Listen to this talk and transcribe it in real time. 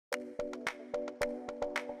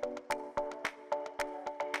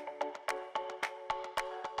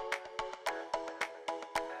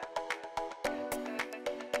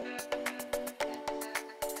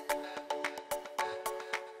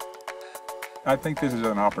I think this is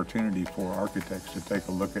an opportunity for architects to take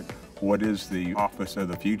a look at what is the office of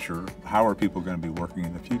the future, how are people going to be working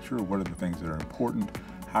in the future, what are the things that are important,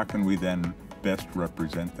 how can we then best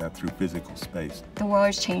represent that through physical space. The world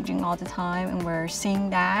is changing all the time, and we're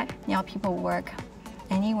seeing that now people work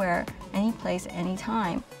anywhere, any place,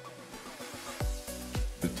 anytime.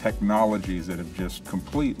 The technologies that have just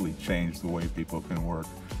completely changed the way people can work,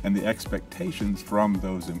 and the expectations from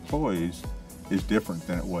those employees is different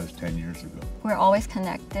than it was 10 years ago. We're always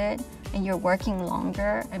connected, and you're working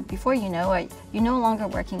longer, and before you know it, you're no longer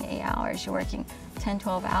working 8 hours, you're working 10,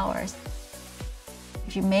 12 hours.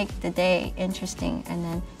 If you make the day interesting and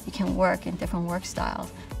then you can work in different work styles,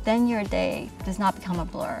 then your day does not become a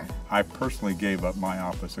blur. I personally gave up my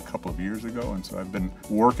office a couple of years ago, and so I've been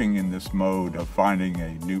working in this mode of finding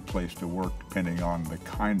a new place to work depending on the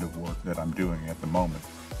kind of work that I'm doing at the moment.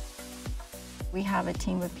 We have a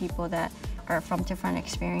team of people that are from different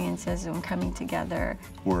experiences and coming together.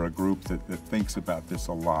 We're a group that thinks about this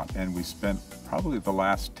a lot, and we spent probably the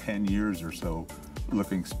last 10 years or so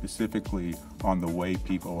looking specifically on the way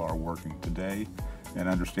people are working today and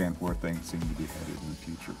understand where things seem to be headed in the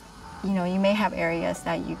future. You know, you may have areas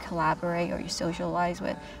that you collaborate or you socialize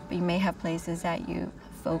with, but you may have places that you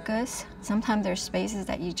focus. Sometimes there's spaces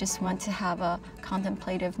that you just want to have a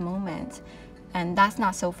contemplative moment, and that's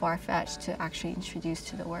not so far-fetched to actually introduce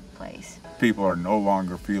to the workplace. People are no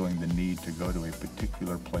longer feeling the need to go to a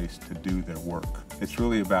particular place to do their work. It's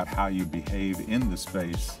really about how you behave in the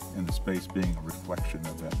space, and the space being a reflection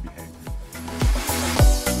of that behavior.